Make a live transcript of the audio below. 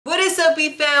up,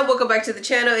 eFam? Welcome back to the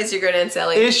channel. It's your girl, Aunt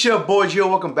Sally. It's your boy, Gio.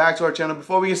 Welcome back to our channel.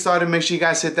 Before we get started, make sure you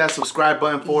guys hit that subscribe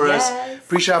button for us.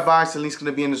 Pre-shop box, the link's going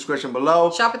to be in the description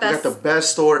below. Shop with us. We got the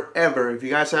best store ever. If you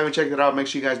guys haven't checked it out, make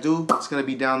sure you guys do. It's going to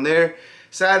be down there.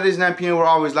 Saturdays, 9 p.m. We're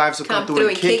always live, so come through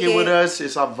and kick it with us.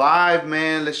 It's a vibe,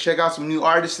 man. Let's check out some new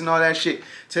artists and all that shit.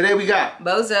 Today we got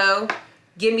BoZo.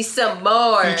 Give me some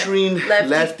more. Featuring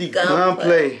Lefty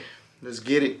Gunplay. Let's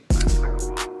get it.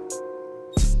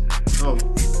 Oh,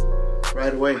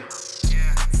 right away. I'm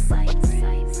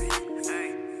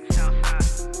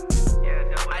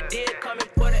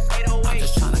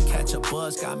just trying to catch a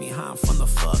buzz, got me high from the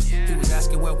fuck. He was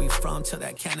asking where we from till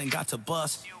that cannon got to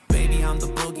bust. Baby, I'm the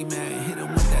boogeyman, hit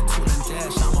him with that tool and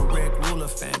dash. I'm a Rick Ruler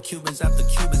fan, Cubans after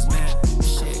Cubans, man.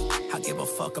 Shit, I give a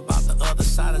fuck about the other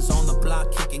siders on the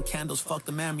block, kicking candles. Fuck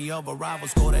the mammy over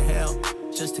rivals, go to hell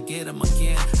just to get him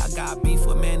again. I got beef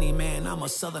with many, man, I'm a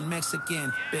Southern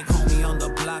Mexican. Big homie on the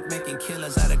block, making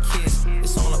killers out of kids.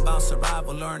 It's all about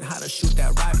survival, learn how to shoot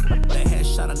that rifle. That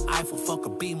headshot an Eiffel, fuck a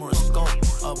beam or a scope.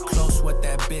 Up close with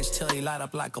that bitch till he light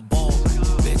up like a bowl.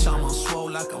 Bitch, I'm on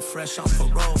swole like I'm fresh on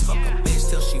parole. Fuck a bitch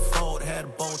till she fold,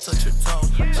 head bowl, touch her toe.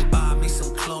 She buy me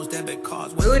some clothes, debit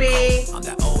cards with Booty. I'm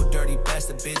that old dirty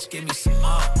bastard, bitch, give me some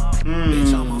more.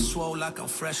 Bitch, I'm on swole like I'm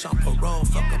fresh on parole.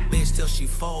 Fuck a bitch till she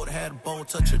fold, head bowl,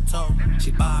 touch her toe.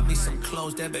 She buy me some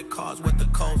clothes, debit cards with the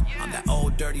code. I'm that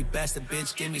old dirty bastard,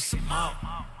 bitch, give me some more.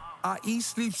 I eat,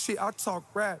 sleep, shit, I talk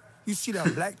rap. You see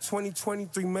that black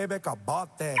 2023 Maybach, I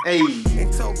bought that. Hey.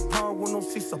 Intel Power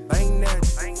 106, I bang that.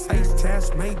 Face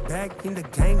task made back in the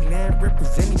gangland.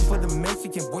 Representing for the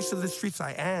Mexican voice of the streets,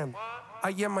 I am.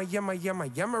 I am a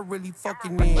really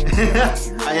fucking in.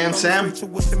 I am Sam.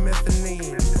 With the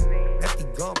methanine. Lefty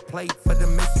Gunplay for the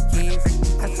Mexicans.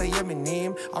 I say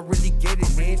Eminem, I really get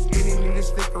it, man. Spinning in this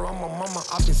liquor on my mama,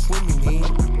 I've been swimming in.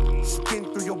 Spin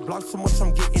through your block so much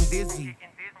I'm getting dizzy.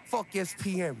 Fuck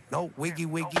SPM, no wiggy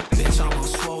wiggy. Bitch, I'm on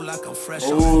swole like I'm fresh.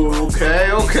 Ooh, okay.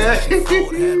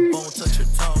 Head bowl, touch her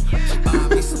toe. She buy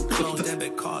me some clothes,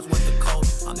 debit cards with the code.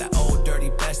 I'm that old dirty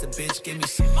bastard, bitch, give me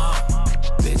some more.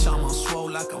 Bitch, I'm on swole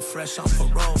like I'm fresh on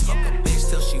parole. Fuck a bitch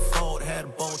till she fold,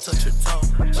 head bowl, touch her toe.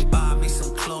 She buy me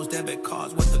some clothes, debit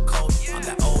cards with the code. I'm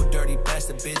that old dirty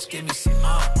bastard, bitch, give me some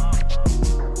more.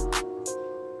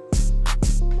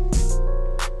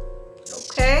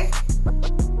 Okay.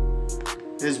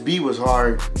 This beat was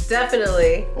hard.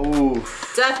 Definitely. Ooh.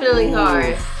 Definitely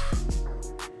hard.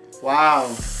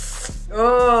 Wow.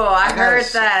 Oh, I heard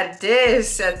that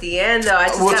diss at the end though. I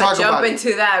just gotta jump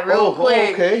into that real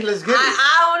quick. Okay, let's get it.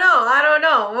 I don't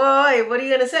know. Well, wait, what are you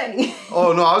gonna say?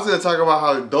 Oh no, I was gonna talk about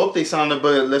how dope they sounded,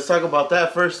 but let's talk about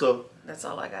that first though. That's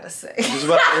all I gotta say. Just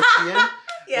about SPM?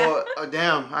 Yeah. Well,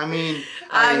 damn. I mean,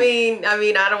 I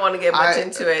don't want to get much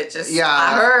into it. Just yeah,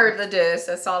 I heard the diss.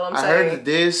 That's all I'm saying. I heard the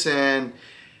diss, and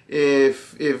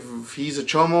if he's a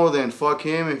chomo, then fuck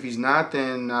him. If he's not,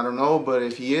 then I don't know. But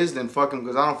if he is, then fuck him,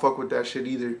 because I don't fuck with that shit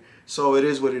either. So it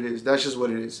is what it is. That's just what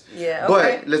it is. Yeah.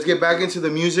 Okay. But let's get back into the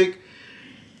music.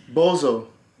 BoZo.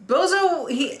 BoZo,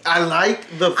 I like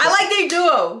their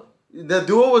duo. The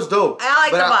duo was dope. I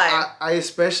like the vibe. I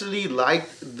especially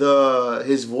liked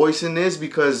his voice in this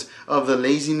because of the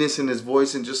laziness in his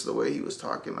voice and just the way he was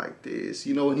talking like this.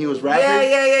 You know, when he was rapping,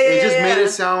 it just made it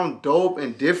sound dope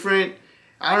and different.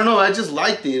 I don't know, I just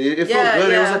liked it. It felt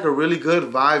good. It was like a really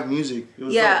good vibe music. It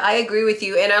was dope. I agree with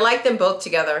you. And I like them both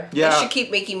together. Yeah. They should keep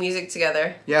making music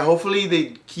together. Yeah, hopefully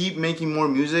they keep making more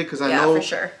music because I know for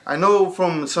sure. I know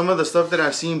from some of the stuff that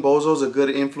I've seen, BoZo's a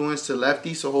good influence to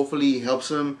Lefty, so hopefully it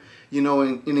helps him, you know,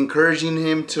 in encouraging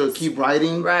him to keep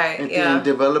writing and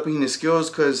developing his skills,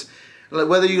 because like,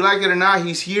 whether you like it or not,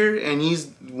 he's here and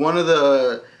he's one of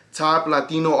the top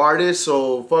Latino artists,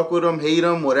 so fuck with him, hate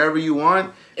him, whatever you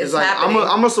want. It's like I'm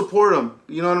gonna support him.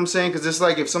 You know what I'm saying? Because it's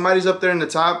like if somebody's up there in the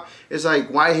top, it's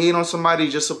like why hate on somebody?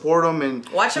 Just support him and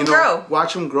watch him grow.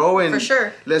 Watch him grow, and for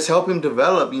sure, let's help him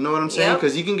develop. You know what I'm saying?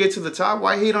 Because you can get to the top.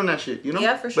 Why hate on that shit? You know?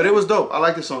 Yeah, for sure. But it was dope. I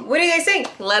like the song. What do you guys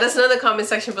think? Let us know in the comment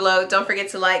section below. Don't forget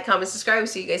to like, comment, subscribe. We'll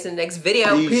see you guys in the next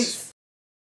video. Peace.